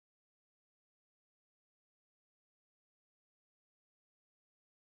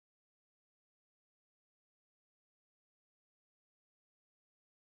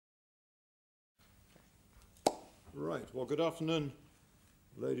Right, well, good afternoon,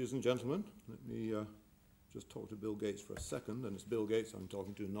 ladies and gentlemen. Let me just talk to Bill Gates for a second, and it's Bill Gates I'm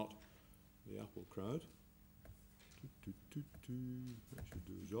talking to, not the Apple crowd. That should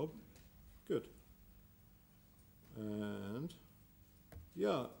do the job. Good. And,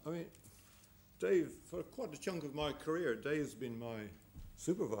 yeah, I mean, Dave, for quite a chunk of my career, Dave's been my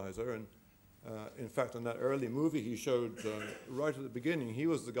supervisor, and in fact, in that early movie he showed right at the beginning, he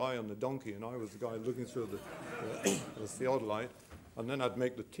was the guy on the donkey, and I was the guy looking through the theodolite, and then I'd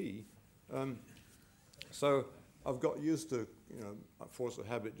make the tea. So I've got used to, force of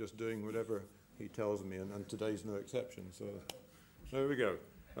habit, just doing whatever he tells me, and today's no exception. So there we go.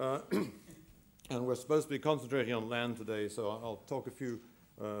 And we're supposed to be concentrating on land today, so I'll talk a few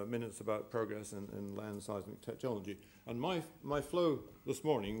minutes about progress in land seismic technology. And my flow this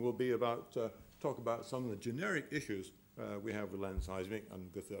morning will be about talk about some of the generic issues we have with land seismic,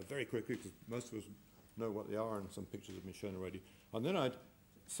 and go through that very quickly because most of us know what they are, and some pictures have been shown already. And then I'd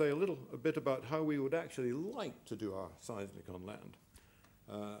say a bit about how we would actually like to do our seismic on land.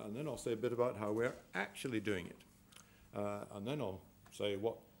 And then I'll say a bit about how we're actually doing it. And then I'll say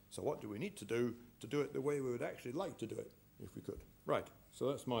what do we need to do it the way we would actually like to do it, if we could. Right, so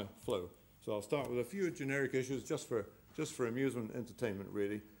that's my flow. So I'll start with a few generic issues just for amusement, entertainment,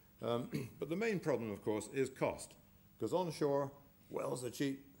 really. But the main problem, of course, is cost. Because onshore, wells are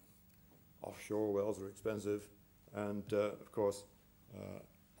cheap, offshore wells are expensive, and of course,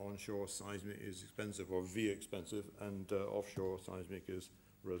 onshore seismic is expensive, or expensive, and offshore seismic is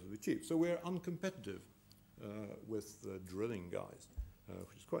relatively cheap. So we're uncompetitive with the drilling guys,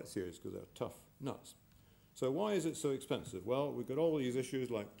 which is quite serious because they're tough nuts. So why is it so expensive? Well, we've got all these issues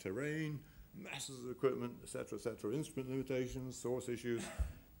like terrain, masses of equipment, etc., instrument limitations, source issues,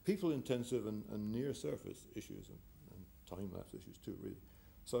 people-intensive and near-surface issues, and time-lapse issues too, really.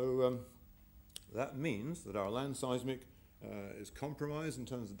 So that means that our land seismic is compromised in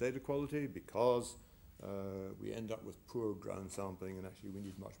terms of data quality because we end up with poor ground sampling, and actually we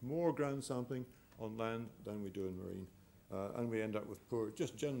need much more ground sampling on land than we do in marine. And we end up with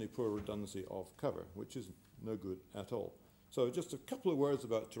just generally poor redundancy of cover, which is no good at all. So just a couple of words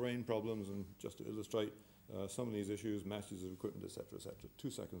about terrain problems, and just to illustrate some of these issues, masses of equipment, etc., etc. 2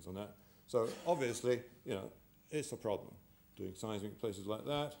 seconds on that. So obviously, it's a problem. Doing seismic places like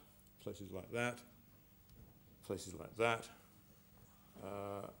that, places like that, places like that.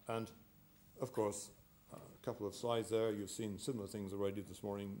 And of course, a couple of slides there, you've seen similar things already this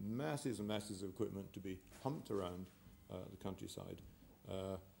morning. Masses and masses of equipment to be pumped around the countryside.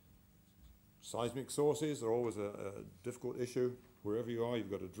 Seismic sources are always a difficult issue. Wherever you are, you've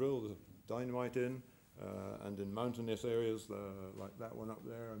got to drill the dynamite in, and in mountainous areas like that one up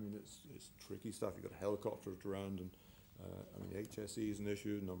there, I mean, it's tricky stuff. You've got helicopters around, and HSE is an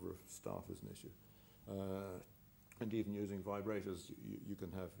issue, number of staff is an issue. And even using vibrators, you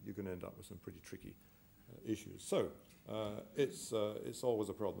can end up with some pretty tricky issues. So it's always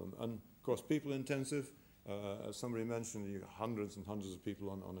a problem. And of course, people intensive. As somebody mentioned, you have hundreds and hundreds of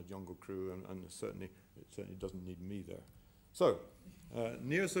people on a jungle crew, and it certainly doesn't need me there. So,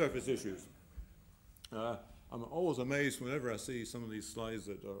 near-surface issues. I'm always amazed whenever I see some of these slides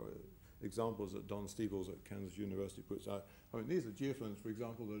that are examples that Don Steebles at Kansas University puts out. I mean, these are geofilms, for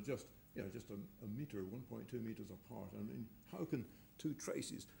example, that are just a meter, 1.2 meters apart. I mean, how can two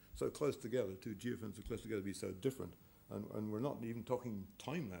traces so close together, two geofilms so close together, be so different? And we're not even talking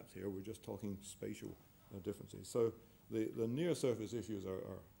time-lapse here, we're just talking spatial differences. So the near-surface issues are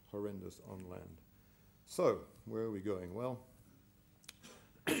horrendous on land. So where are we going? Well,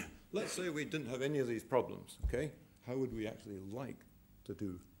 let's say we didn't have any of these problems, okay? How would we actually like to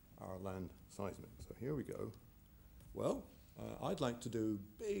do our land seismic? So here we go. Well, I'd like to do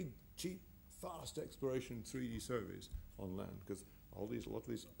big, cheap, fast exploration 3D surveys on land, because a lot of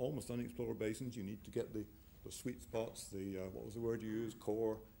these almost unexplored basins, you need to get the sweet spots, what was the word you used,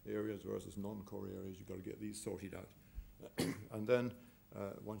 core areas versus non-core areas. You've got to get these sorted out. And then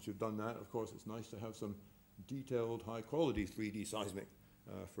once you've done that, of course, it's nice to have some detailed, high-quality 3D seismic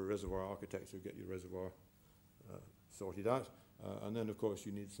for reservoir architecture, get your reservoir sorted out. And then, of course,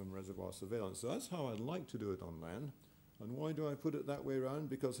 you need some reservoir surveillance. So that's how I'd like to do it on land. And why do I put it that way around?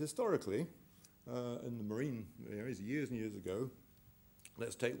 Because historically, in the marine areas, years and years ago,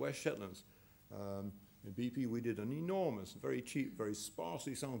 let's take West Shetlands. In BP, we did an enormous, very cheap, very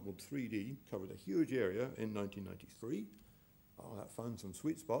sparsely sampled 3D, covered a huge area in 1993. That found some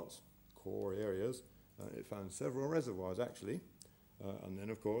sweet spots, core areas. It found several reservoirs, actually. And then,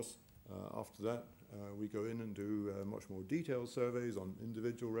 of course, after that, we go in and do much more detailed surveys on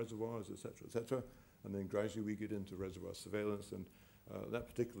individual reservoirs, etc., etc. And then gradually we get into reservoir surveillance. And that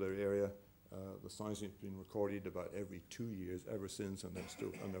particular area The seismic's been recorded about every 2 years ever since, and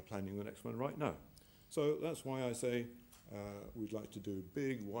they're planning the next one right now. So that's why I say we'd like to do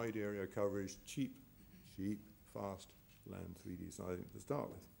big, wide area coverage, cheap, fast land 3D seismic to start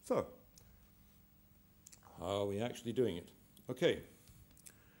with. So, how are we actually doing it? Okay,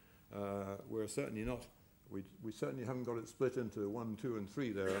 we're certainly not, we certainly haven't got it split into 1, 2, and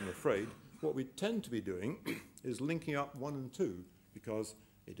 3 there, I'm afraid. What we tend to be doing is linking up 1 and 2, because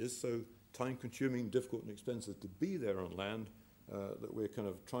it is so time-consuming, difficult, and expensive to be there on land that we're kind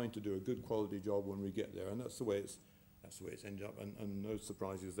of trying to do a good quality job when we get there, and that's the way it's ended up, and no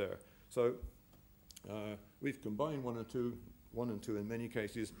surprises there. So we've combined 1 and 2 in many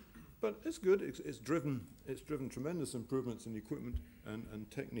cases, but it's good. It's driven tremendous improvements in equipment and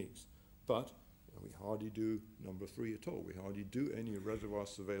techniques. But we hardly do number 3 at all. We hardly do any reservoir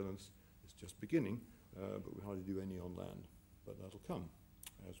surveillance. It's just beginning, but we hardly do any on land. But that'll come,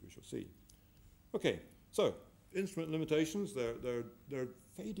 as we shall see. Okay, so instrument limitations, they're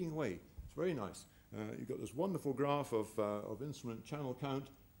fading away. It's very nice. You've got this wonderful graph of instrument channel count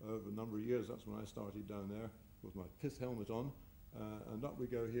over a number of years. That's when I started down there with my pith helmet on. And up we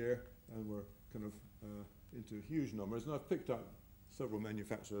go here, and we're kind of into huge numbers. And I've picked out several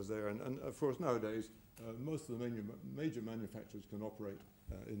manufacturers there. And of course, nowadays, most of the major manufacturers can operate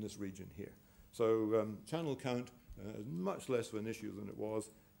in this region here. So channel count is much less of an issue than it was.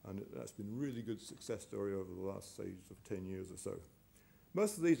 And that's been a really good success story over the last, say, sort of 10 years or so.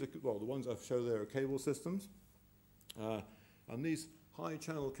 Most of these are, well, the ones I've shown there are cable systems. And these high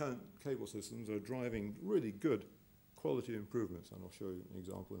channel count cable systems are driving really good quality improvements. And I'll show you an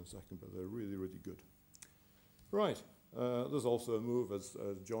example in a second, but they're really, really good. Right. There's also a move, as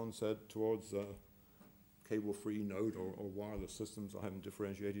John said, towards cable-free node or wireless systems. I haven't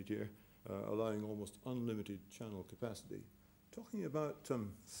differentiated here, allowing almost unlimited channel capacity. Talking about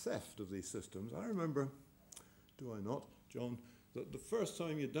theft of these systems, I remember, do I not, John, that the first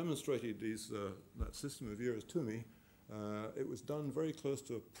time you demonstrated that system of yours to me, it was done very close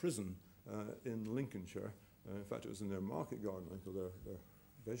to a prison in Lincolnshire. In fact, it was in their market garden, or their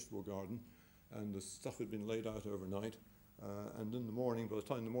vegetable garden, and the stuff had been laid out overnight. And in the morning, by the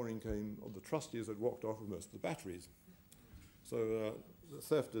time the morning came, all the trustees had walked off with most of the batteries. So the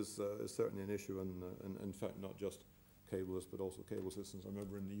theft is certainly an issue, and in fact, not just cableless, but also cable systems. I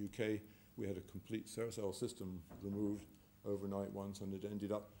remember in the UK, we had a complete Sercel system removed overnight once, and it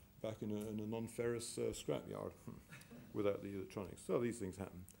ended up back in a non-ferrous scrapyard without the electronics. So these things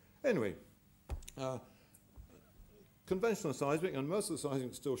happen. Anyway, conventional seismic, and most of the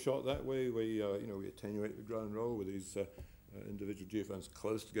seismic is still shot that way. We attenuate the ground roll with these individual geofans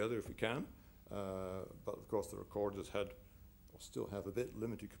close together if we can. But of course, the recorders still have a bit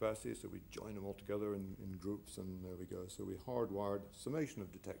limited capacity, so we join them all together in groups, and there we go. So we hardwired summation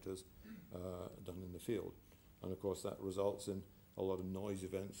of detectors done in the field. And of course, that results in a lot of noise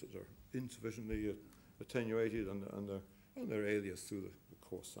events that are insufficiently attenuated, and they're aliased through the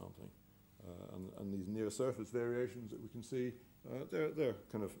coarse sampling. And these near-surface variations that we can see, they're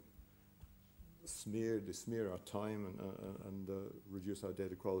kind of smeared. They smear our time and reduce our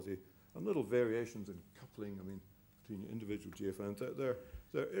data quality. And little variations in coupling, I mean, between individual geofans,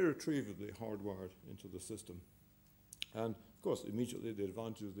 they're irretrievably hardwired into the system. And of course, immediately the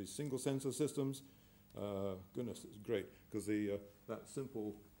advantage of these single sensor systems, goodness, it's great, because that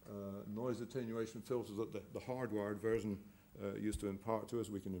simple noise attenuation filter that the hardwired version used to impart to us,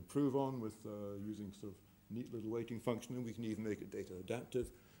 we can improve on with using sort of neat little weighting function, and we can even make it data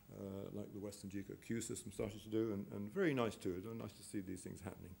adaptive, like the Western GeoQ system started to do, and very nice too. It's nice to see these things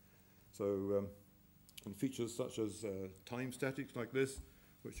happening. So, and features such as time statics like this,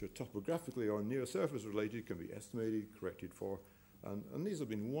 which are topographically or near surface related, can be estimated, corrected for, and these have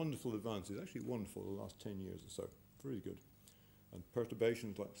been wonderful advances, actually wonderful the last 10 years or so, really good. And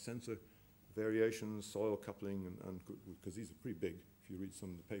perturbations like sensor variations, soil coupling, and because these are pretty big, if you read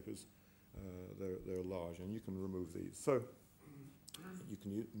some of the papers, they're large, and you can remove these. So you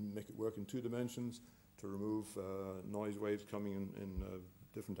can make it work in 2 dimensions to remove noise waves coming in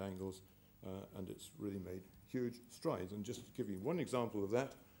different angles, and it's really made huge strides. And just to give you one example of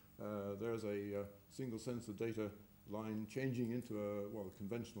that, there's a single sensor data line changing into a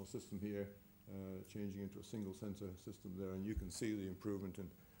conventional system here, changing into a single sensor system there, and you can see the improvement in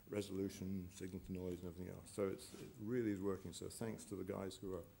resolution, signal to noise, and everything else. So it really is working. So thanks to the guys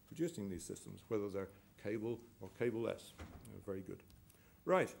who are producing these systems, whether they're cable or cable-less. Very good.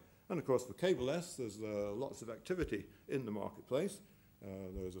 Right, and of course for cable-less, there's lots of activity in the marketplace.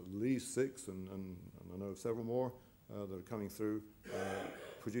 There's at least 6, and I know several more that are coming through,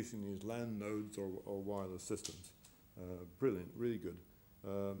 producing these land nodes or wireless systems. Brilliant, really good.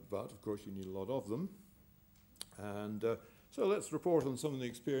 but of course you need a lot of them. And so let's report on some of the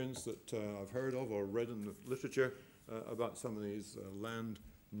experience that I've heard of or read in the literature about some of these land,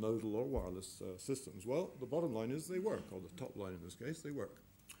 nodal or wireless systems. Well, the bottom line is they work, or the top line in this case, they work.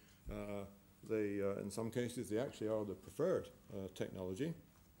 In some cases, they actually are the preferred technology.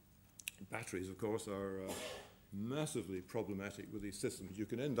 Batteries, of course, are massively problematic with these systems. You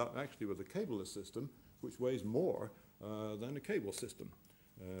can end up actually with a cableless system which weighs more than a cable system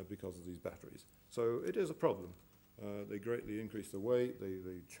because of these batteries. So it is a problem. They greatly increase the weight.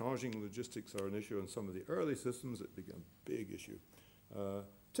 The charging logistics are an issue. In some of the early systems, it became a big issue.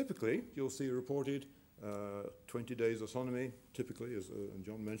 Typically, you'll see reported 20 days autonomy, typically, and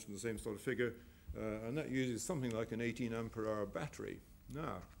John mentioned the same sort of figure, and that uses something like an 18 ampere hour battery.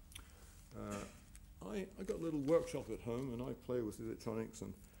 Now, I got a little workshop at home, and I play with electronics,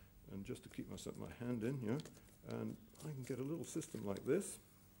 and just to keep my hand in, and I can get a little system like this,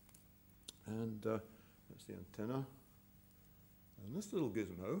 and that's the antenna, and this little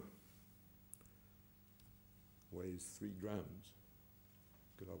gizmo weighs 3 grams,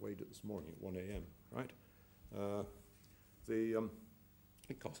 because I weighed it this morning at 1 a.m., right?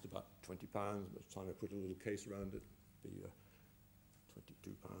 It cost about £20, by the time I put a little case around it, it'd be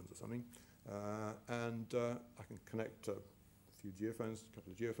 £22 or something. And I can connect a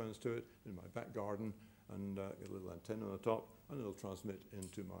couple of geophones to it in my back garden, and get a little antenna on the top, and it'll transmit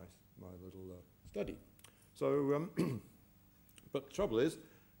into my little study. So, but the trouble is,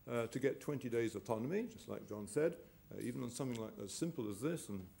 to get 20 days autonomy, just like John said, even on something like as simple as this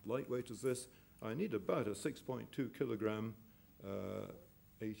and lightweight as this, I need about a 6.2 kilogram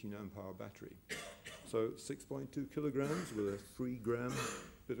 18 amp hour battery. So 6.2 kilograms with a 3 gram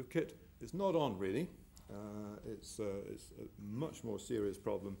bit of kit is not on really. It's a much more serious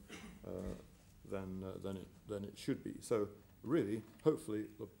problem than it should be. So really, hopefully,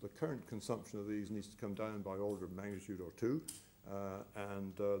 the current consumption of these needs to come down by order of magnitude or 2,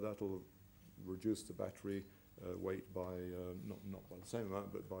 and that'll reduce the battery weight by not by the same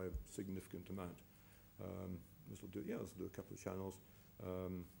amount, but by a significant amount. This will do a couple of channels.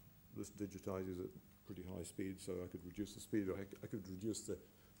 This digitizes at pretty high speed, so I could reduce the speed, or I could reduce the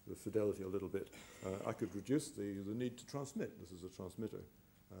fidelity a little bit. I could reduce the need to transmit. This is a transmitter.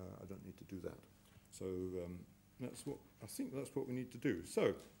 I don't need to do that. So I think that's what we need to do.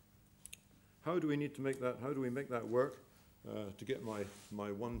 So how do we need to make that? How do we make that work to get my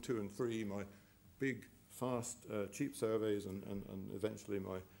 1, 2, and 3, my big, fast, cheap surveys, and eventually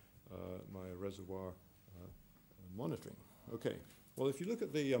my reservoir monitoring? Okay. Well, if you look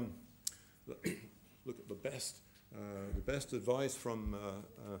at the best advice from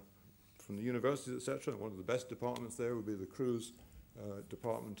the universities, etc., one of the best departments there would be the cruise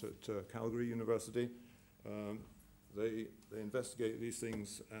department at Calgary University. They investigate these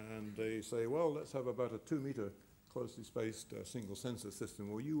things, and they say, well, let's have about a 2-meter closely spaced single sensor system.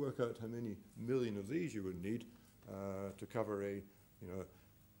 Well, you work out how many million of these you would need to cover a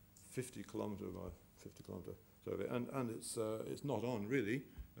 50 kilometer by 50 kilometer survey, and it's not on really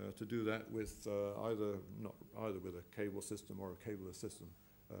to do that with either with a cable system or a cableless system.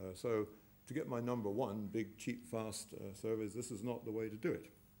 So to get my number 1 big, cheap, fast surveys, this is not the way to do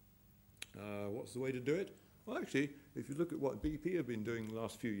it. What's the way to do it? Well, actually, if you look at what BP have been doing the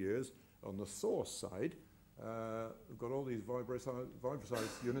last few years on the source side, we've got all these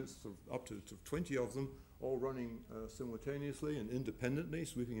vibroseismic units, up to 20 of them, all running simultaneously and independently,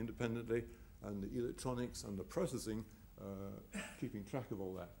 sweeping independently, and the electronics and the processing keeping track of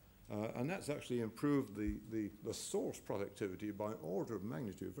all that. And that's actually improved the source productivity by order of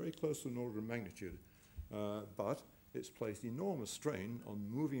magnitude, very close to an order of magnitude. But it's placed enormous strain on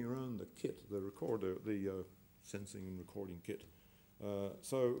moving around the kit, the recorder, the sensing and recording kit.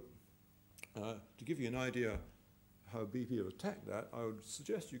 So to give you an idea how BP have attacked that, I would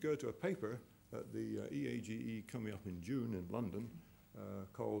suggest you go to a paper at the EAGE coming up in June in London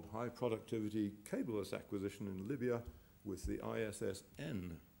called High Productivity Cableless Acquisition in Libya with the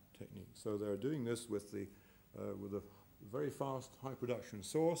ISSN technique. So they're doing this with a very fast high production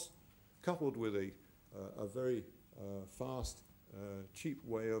source coupled with a very fast, cheap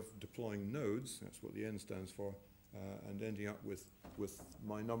way of deploying nodes. That's what the N stands for, and ending up with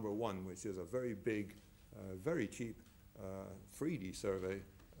my number 1, which is a very big, very cheap 3D survey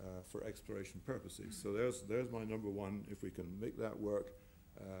for exploration purposes. So there's my number 1. If we can make that work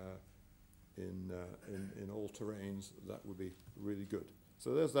in all terrains, that would be really good.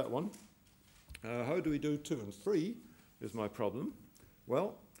 So there's that one. How do we do 2 and 3 is my problem.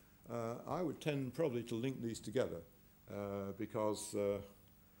 Well, I would tend probably to link these together because I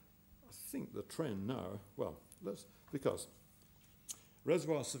think the trend now, well, because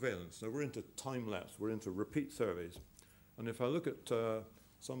reservoir surveillance. So we're into time-lapse, we're into repeat surveys. And if I look at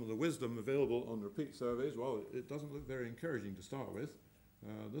some of the wisdom available on repeat surveys, well, it doesn't look very encouraging to start with.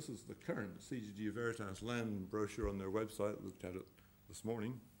 This is the current CGG Veritas land brochure on their website. I looked at it this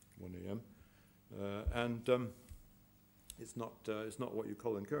morning, 1 a.m. It's not what you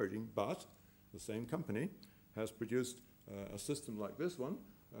call encouraging, but the same company has produced a system like this one,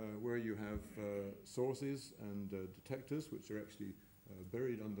 where you have sources and detectors which are actually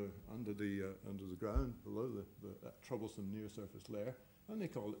buried under the ground below that troublesome near-surface layer, and they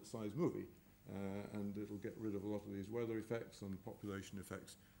call it Seismovie, and it'll get rid of a lot of these weather effects and population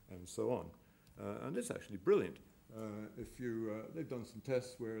effects and so on. And it's actually brilliant. They've done some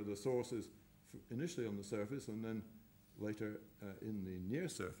tests where the source is initially on the surface and then later in the near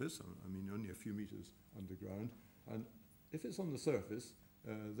surface, I mean only a few meters underground, and if it's on the surface,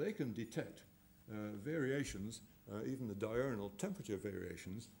 they can detect variations, even the diurnal temperature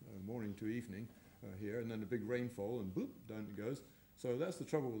variations, morning to evening here, and then a big rainfall, and boop, down it goes. So that's the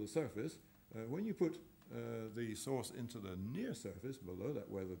trouble with the surface. When you put the source into the near surface, below that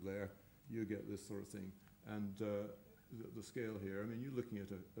weathered layer, you get this sort of thing. And the scale here, I mean, you're looking at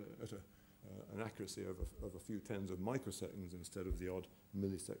an accuracy of a few tens of microseconds instead of the odd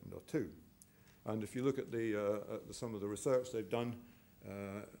millisecond or two. And if you look at some of the research they've done,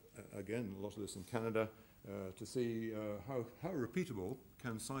 again, a lot of this in Canada, to see how repeatable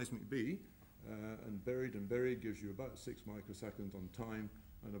can seismic be, and buried gives you about 6 microseconds on time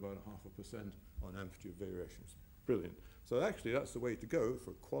and about 0.5% on amplitude variations. Brilliant. So actually that's the way to go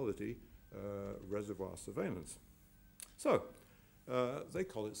for quality reservoir surveillance. So they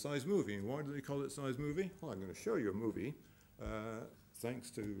call it Seismovie. And why do they call it Seismovie? Well, I'm going to show you a movie, thanks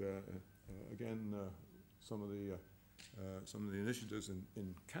to again some of the initiatives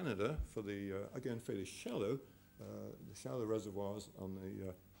in Canada for the again fairly shallow reservoirs on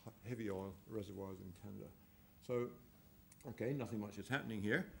the heavy oil reservoirs in Canada. So, okay, nothing much is happening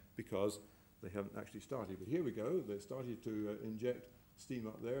here because they haven't actually started. But here we go. They started to inject steam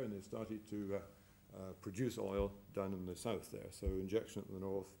up there, and they started to produce oil down in the south there. So injection at the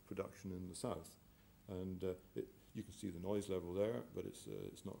north, production in the south. And you can see the noise level there, but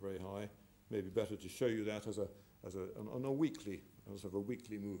it's not very high. Maybe better to show you that as a weekly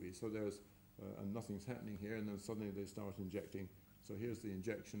movie. So there's and nothing's happening here, and then suddenly they start injecting. So here's the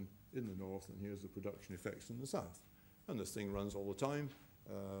injection in the north, and here's the production effects in the south. And this thing runs all the time.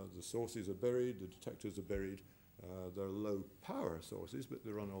 The sources are buried, the detectors are buried. They're low power sources, but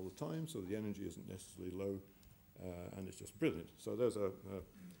they run all the time, so the energy isn't necessarily low, and it's just brilliant. So there's a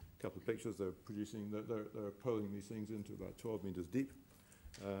couple of pictures they're producing. They're pulling these things into about 12 meters deep,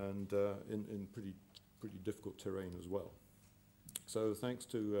 and in pretty difficult terrain as well. So thanks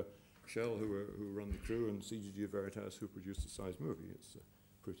to Shell, who run the crew, and CGG Veritas, who produced the Seismovie, it's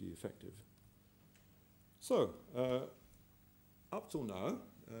pretty effective. So up till now,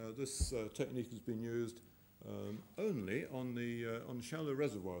 this technique has been used only on shallow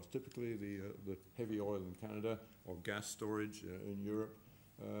reservoirs, typically the heavy oil in Canada or gas storage in Europe.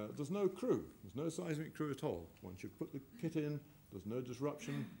 There's no crew, there's no seismic crew at all. Once you put the kit in, there's no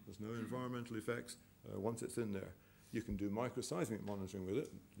disruption, there's no environmental effects once it's in there. You can do microseismic monitoring with it,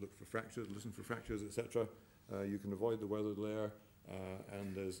 look for fractures, listen for fractures, etc. You can avoid the weathered layer,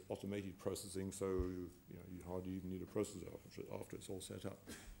 and there's automated processing, so you hardly even need a processor after it's all set up.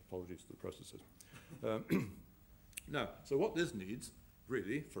 Apologies to the processors. Now, so what this needs,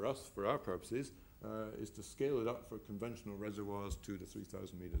 really, for us, for our purposes, is to scale it up for conventional reservoirs 2,000 to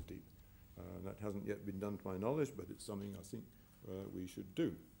 3,000 meters deep. That hasn't yet been done to my knowledge, but it's something I think we should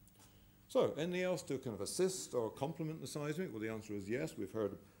do. So, anything else to kind of assist or complement the seismic? Well, the answer is yes. We've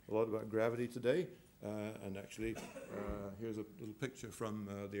heard a lot about gravity today, and actually, here's a little picture from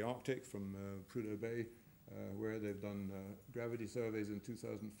the Arctic, from Prudhoe Bay, where they've done gravity surveys in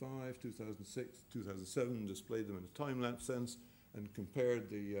 2005, 2006, 2007, displayed them in a time-lapse sense, and compared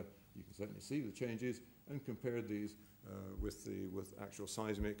you can certainly see the changes, and compared these with actual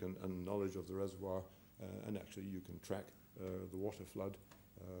seismic and knowledge of the reservoir, and actually you can track the water flood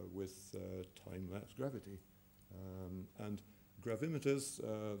with time-lapse gravity. And gravimeters,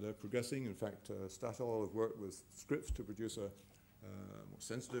 they're progressing. In fact, Statoil have worked with scripts to produce a more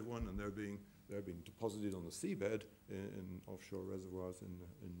sensitive one, and they're being deposited on the seabed in offshore reservoirs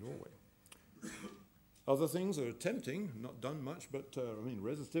in Norway. Other things are tempting, not done much, but I mean,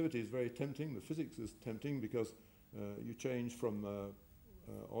 resistivity is very tempting. The physics is tempting because you change from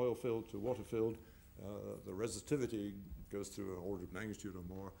oil-filled to water-filled. The resistivity goes through an order of magnitude or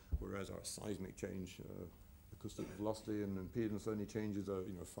more, whereas our seismic change, acoustic velocity and impedance only changes 5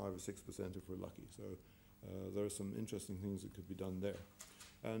 or 6% if we're lucky. So there are some interesting things that could be done there.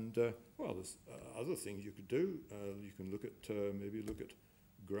 And, well, there's other things you could do. You can look at, maybe look at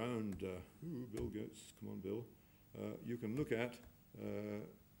ground, Bill Gates, come on, Bill. You can look at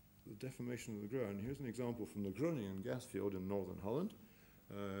the deformation of the ground. Here's an example from the Groningen gas field in northern Holland.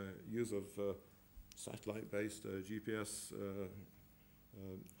 Use of satellite-based GPS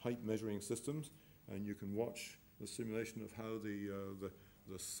height measuring systems, and you can watch the simulation of how the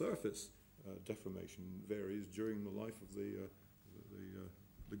surface deformation varies during the life of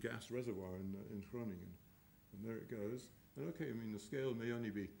the gas reservoir in Groningen. And there it goes. And okay, I mean, the scale may only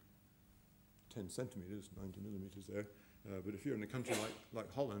be 10 centimeters, 90 millimeters there, but if you're in a country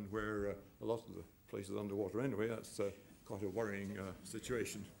like Holland, where a lot of the place is underwater anyway, that's quite a worrying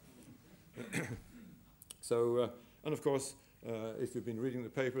situation. So, and of course, if you've been reading the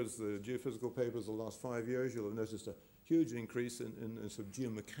papers, the geophysical papers the last 5 years, you'll have noticed a huge increase in sort of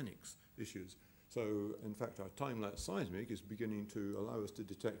geomechanics issues. So, in fact, our time-lapse seismic is beginning to allow us to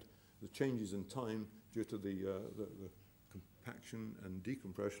detect the changes in time due to the compaction and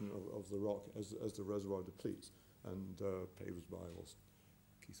decompression of the rock as the reservoir depletes. And papers by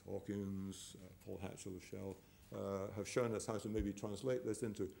Keith Hawkins, Paul Hatchell of Shell have shown us how to maybe translate this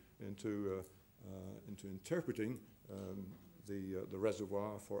into interpreting the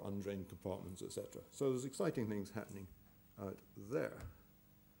reservoir for undrained compartments, etc. So there's exciting things happening out there.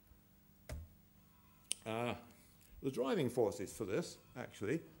 The driving forces for this,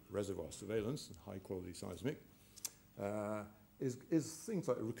 actually, reservoir surveillance and high-quality seismic, is things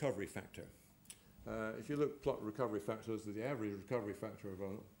like a recovery factor. If you plot recovery factors, the average recovery factor of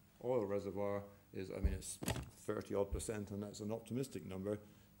an oil reservoir is, I mean, it's 30-odd%, and that's an optimistic number.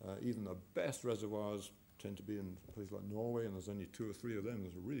 Even the best reservoirs tend to be in places like Norway, and there's only 2 or 3 of them.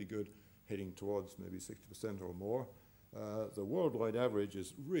 There's a really good, heading towards maybe 60% or more. The worldwide average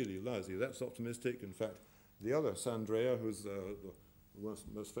is really lousy. That's optimistic. In fact, the other, Sandrea, who's the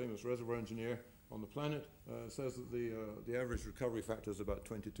most famous reservoir engineer on the planet, says that the average recovery factor is about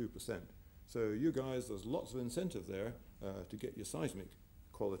 22%. So you guys, there's lots of incentive there to get your seismic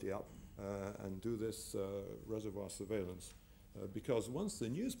quality up and do this reservoir surveillance. Because once the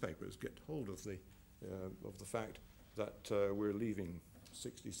newspapers get hold of the fact that we're leaving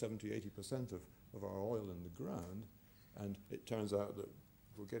 60, 70, 80% of our oil in the ground, and it turns out that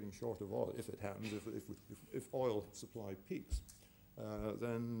we're getting short of oil, if it happens, if oil supply peaks,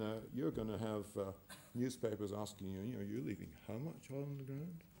 then you're going to have newspapers asking you, you're leaving how much oil in the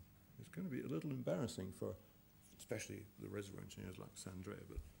ground? It's going to be a little embarrassing for, especially the reservoir engineers like Sandrea,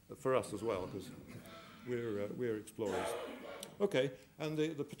 but for us as well, because we're explorers. Okay, and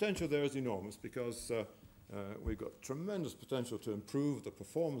the potential there is enormous, because we've got tremendous potential to improve the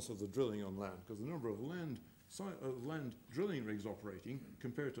performance of the drilling on land, because the number of land drilling rigs operating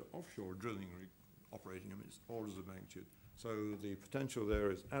compared to offshore drilling rig operating, I mean, it's orders of magnitude. So the potential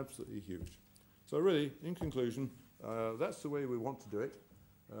there is absolutely huge. So really, in conclusion, that's the way we want to do it.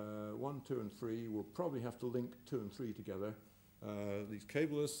 1, 2, and 3, we'll probably have to link 2 and 3 together. These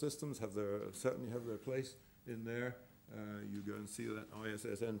cableless systems certainly have their place in there. You go and see that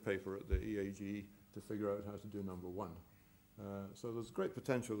ISSN paper at the EAG to figure out how to do number 1. So there's great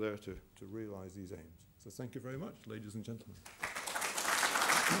potential there to realize these aims. So thank you very much, ladies and gentlemen. I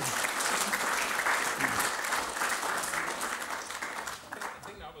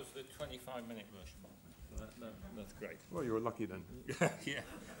think that was the 25-minute version. That's great. Well, you were lucky then. Yeah.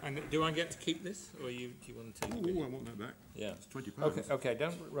 And do I get to keep this, or do you want to take it? Oh, I want that back. Yeah. It's £20. Okay,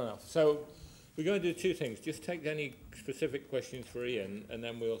 don't run off. So we're going to do 2 things. Just take any specific questions for Ian, and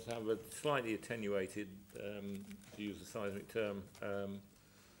then we'll have a slightly attenuated, to use the seismic term,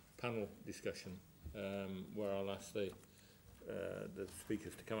 panel discussion, where I'll ask the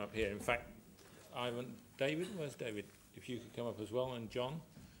speakers to come up here. In fact, David, where's David? If you could come up as well, and John,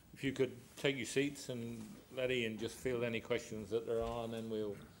 if you could take your seats and let Ian just field any questions that there are, and then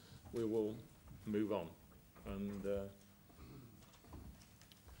we will move on. And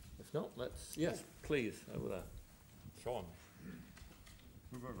if not, yes, please, over there. Sean.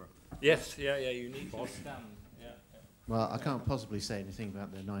 Move over. Yes, yeah, you need to stand. Yeah. Well, I can't possibly say anything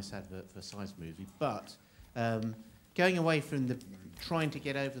about the nice advert for Size Movie, but going away from trying to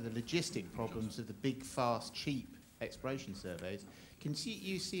get over the logistic problems of the big, fast, cheap exploration surveys, can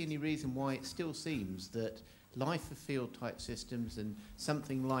you see any reason why it still seems that life of field type systems and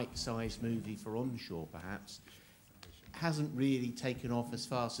something like Size Movie for onshore perhaps hasn't really taken off as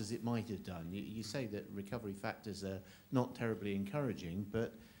fast as it might have done? You say that recovery factors are not terribly encouraging,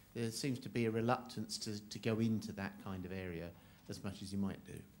 but there seems to be a reluctance to go into that kind of area as much as you might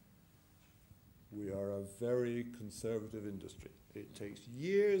do. We are a very conservative industry. It takes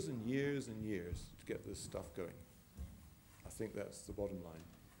years and years and years to get this stuff going. I think that's the bottom line.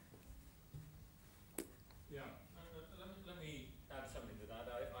 Yeah, let me add something to that.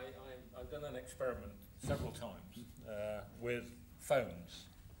 I've done an experiment several times with phones.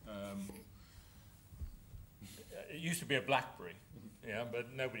 It used to be a BlackBerry, yeah,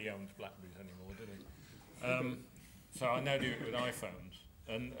 but nobody owns BlackBerries anymore, do they? So I now do it with iPhones,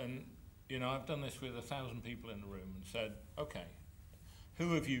 and you know, I've done this with 1,000 people in the room and said, okay,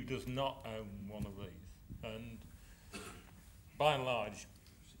 who of you does not own one of these? And by and large,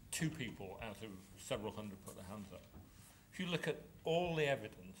 2 people out of several hundred put their hands up. If you look at all the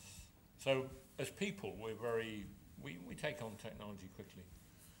evidence, so as people, we take on technology quickly.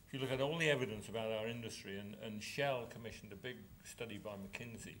 If you look at all the evidence about our industry, and Shell commissioned a big study by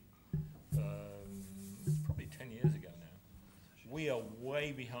McKinsey, probably 10 years ago now, we are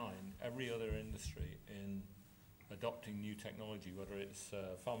way behind every other industry in adopting new technology, whether it's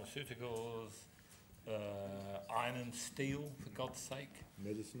pharmaceuticals, iron and steel, for God's sake.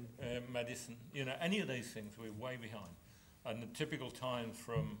 Medicine. You know, any of these things, we're way behind. And the typical time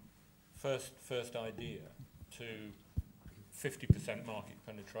from first idea to 50% market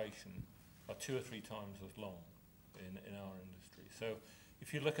penetration are 2 or 3 times as long in our industry. So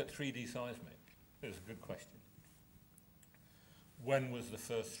if you look at 3D seismic, it's a good question. When was the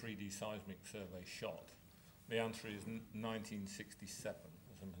first 3D seismic survey shot? The answer is 1967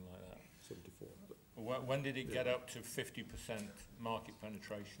 or something like that. 74. When did it get up to 50% market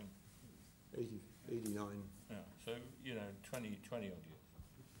penetration? 89. Yeah, so, you know, 20 odd years.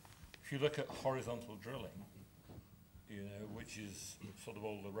 If you look at horizontal drilling, you know, which is sort of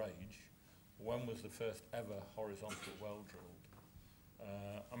all the rage, when was the first ever horizontal well drilled?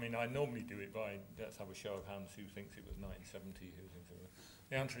 I mean, I normally do it by, let's have a show of hands who thinks it was 1970, who thinks it was.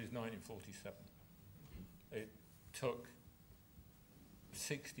 The answer is 1947. It took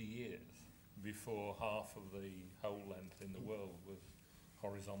 60 years before half of the hole length in the world was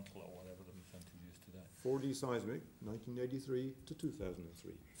horizontal, or whatever the percentage is today. 4D seismic, 1983 to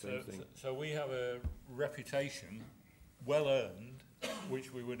 2003. Same thing. So we have a reputation, well earned,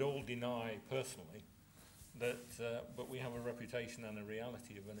 which we would all deny personally, that, but we have a reputation and a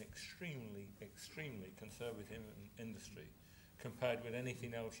reality of an extremely, extremely conservative industry compared with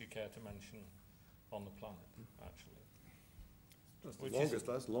anything else you care to mention on the planet, actually. That's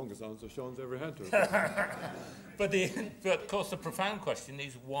the longest answer Sean's ever had to it. But of course the profound question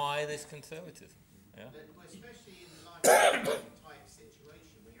is, why this conservatism? Yeah? But especially in the type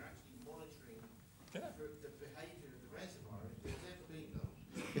situation when you're actually monitoring the behaviour of the reservoir,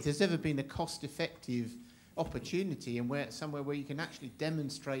 if there's ever been a cost-effective opportunity and somewhere where you can actually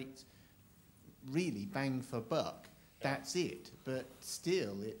demonstrate really bang for buck, that's it. But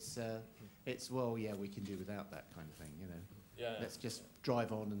still, it's well, yeah, we can do without that kind of thing, you know. Yeah. Let's just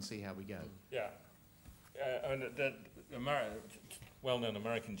drive on and see how we go. Yeah. And the well-known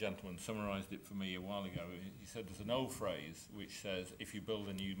American gentleman summarised it for me a while ago. He said there's an old phrase which says, if you build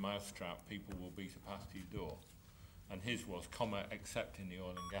a new mousetrap, people will beat a path to your door. And his was, except in the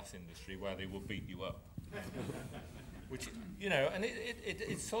oil and gas industry, where they will beat you up. Which, you know, and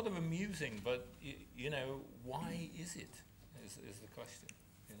it's sort of amusing, but, you know, why is it, is the question,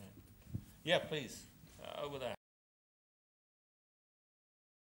 you know. Yeah, please, over there.